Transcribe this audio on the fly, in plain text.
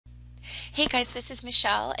Hey guys, this is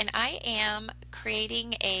Michelle, and I am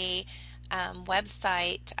creating a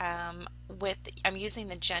website I'm using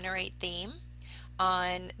the Generate theme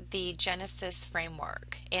on the Genesis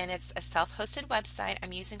framework, and it's a self-hosted website.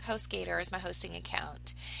 I'm using HostGator as my hosting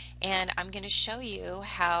account, and I'm going to show you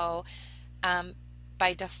how um,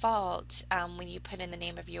 by default, when you put in the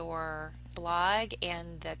name of your blog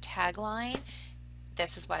and the tagline,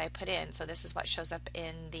 this is what I put in. So this is what shows up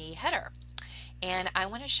in the header. And I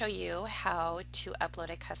want to show you how to upload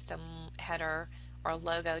a custom header or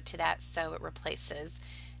logo to that so it replaces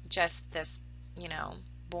just this, you know,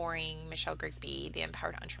 boring Michelle Grigsby, the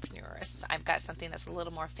Empowered Entrepreneuress. I've got something that's a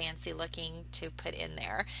little more fancy looking to put in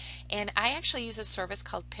there. And I actually use a service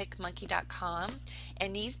called PicMonkey.com. It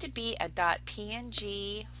needs to be a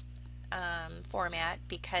 .png format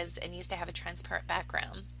because it needs to have a transparent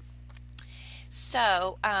background.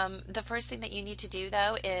 So, the first thing that you need to do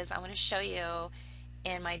though is I want to show you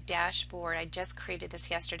in my dashboard. I just created this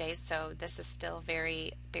yesterday, so this is still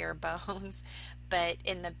very bare bones. But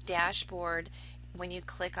in the dashboard, when you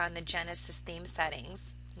click on the Genesis theme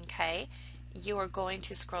settings, okay, you are going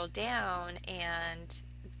to scroll down. And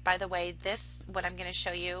by the way, what I'm going to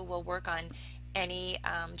show you will work on any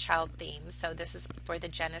child theme. So this is for the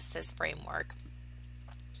Genesis framework.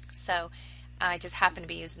 So I just happen to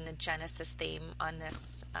be using the Genesis theme on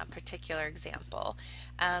this particular example.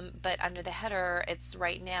 But under the header, it's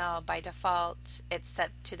right now by default, it's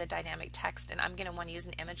set to the dynamic text, and I'm going to want to use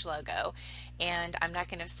an image logo. And I'm not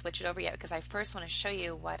going to switch it over yet because I first want to show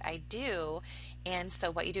you what I do. And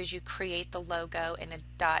so what you do is you create the logo in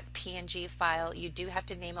a .png file. You do have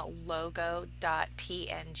to name it logo.png.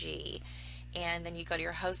 And then you go to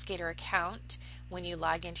your HostGator account. When you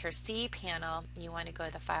log into your cPanel, you want to go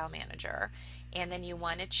to the file manager, and then you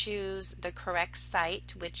want to choose the correct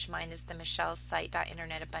site, which mine is the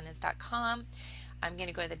michellesite.internetabundance.com. I'm going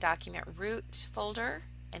to go to the document root folder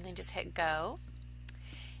and then just hit go.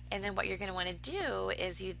 And then what you're going to want to do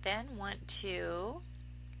is you then want to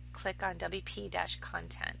click on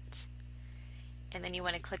WP-content, and then you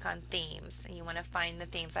want to click on themes, and you want to find the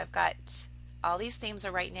themes. I've got all these themes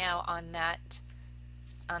are right now on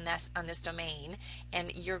this domain,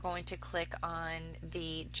 and you're going to click on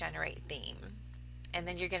the Generate theme, and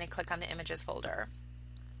then you're going to click on the images folder.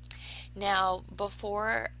 Now,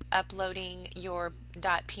 before uploading your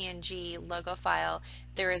 .png logo file,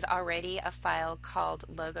 there is already a file called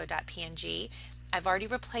logo.png. I've already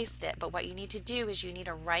replaced it, but what you need to do is you need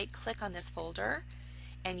to right click on this folder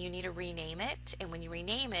and you need to rename it. And when you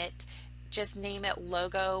rename it, just name it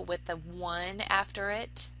logo with the 1 after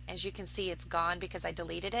it. As you can see, it's gone because I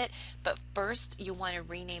deleted it. But first, you want to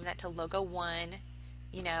rename that to logo 1,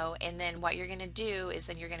 and then what you're going to do is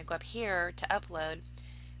then you're going to go up here to upload,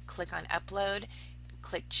 click on upload,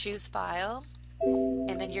 click choose file,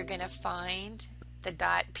 and then you're going to find the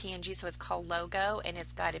 .png, so it's called logo, and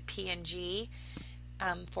it's got a PNG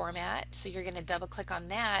format. So you're going to double click on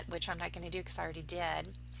that, which I'm not going to do because I already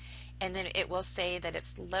did. And then it will say that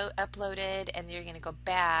it's uploaded, and you're going to go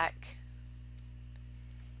back,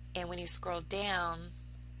 and when you scroll down,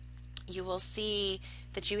 you will see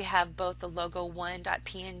that you have both the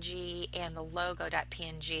logo1.png and the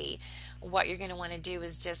logo.png. What you're going to want to do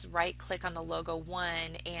is just right click on the logo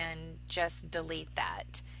 1 and just delete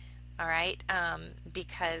that. All right,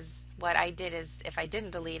 because what I did is if I didn't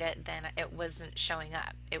delete it, then it wasn't showing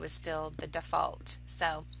up. It was still the default.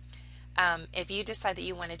 So if you decide that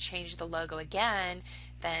you want to change the logo again,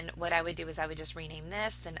 then what I would do is I would just rename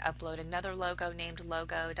this and upload another logo named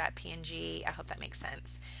logo.png. I hope that makes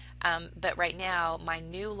sense. But right now, my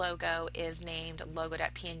new logo is named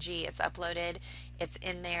logo.png. It's uploaded, it's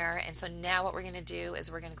in there, and so now what we're going to do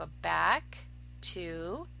is we're going to go back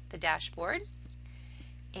to the dashboard,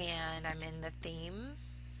 and I'm in the theme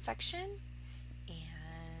section,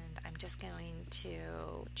 and I'm just going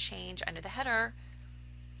to change under the header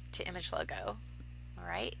to image logo. All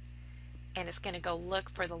right, and it's going to go look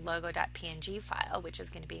for the logo.png file, which is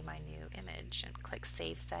going to be my new image, and click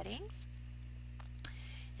Save Settings.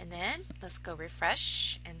 And then let's go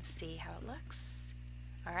refresh and see how it looks.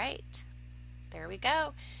 All right, there we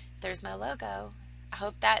go. There's my logo. I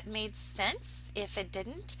hope that made sense. If it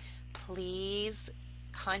didn't, please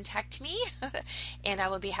contact me and I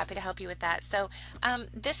will be happy to help you with that. So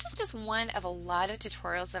this is just one of a lot of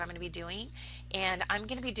tutorials that I'm going to be doing, and I'm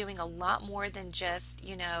going to be doing a lot more than just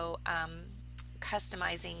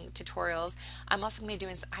customizing tutorials. I'm also going to be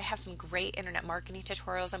doing, I have some great internet marketing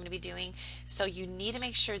tutorials I'm going to be doing, so you need to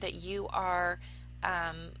make sure that you are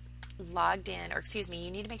logged in, or excuse me,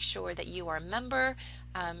 you need to make sure that you are a member.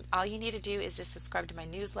 All you need to do is just subscribe to my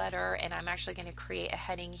newsletter, and I'm actually going to create a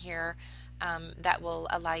heading here that will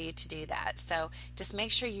allow you to do that. So just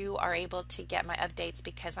make sure you are able to get my updates,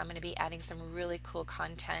 because I'm going to be adding some really cool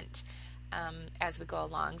content as we go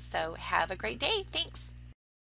along. So have a great day. Thanks.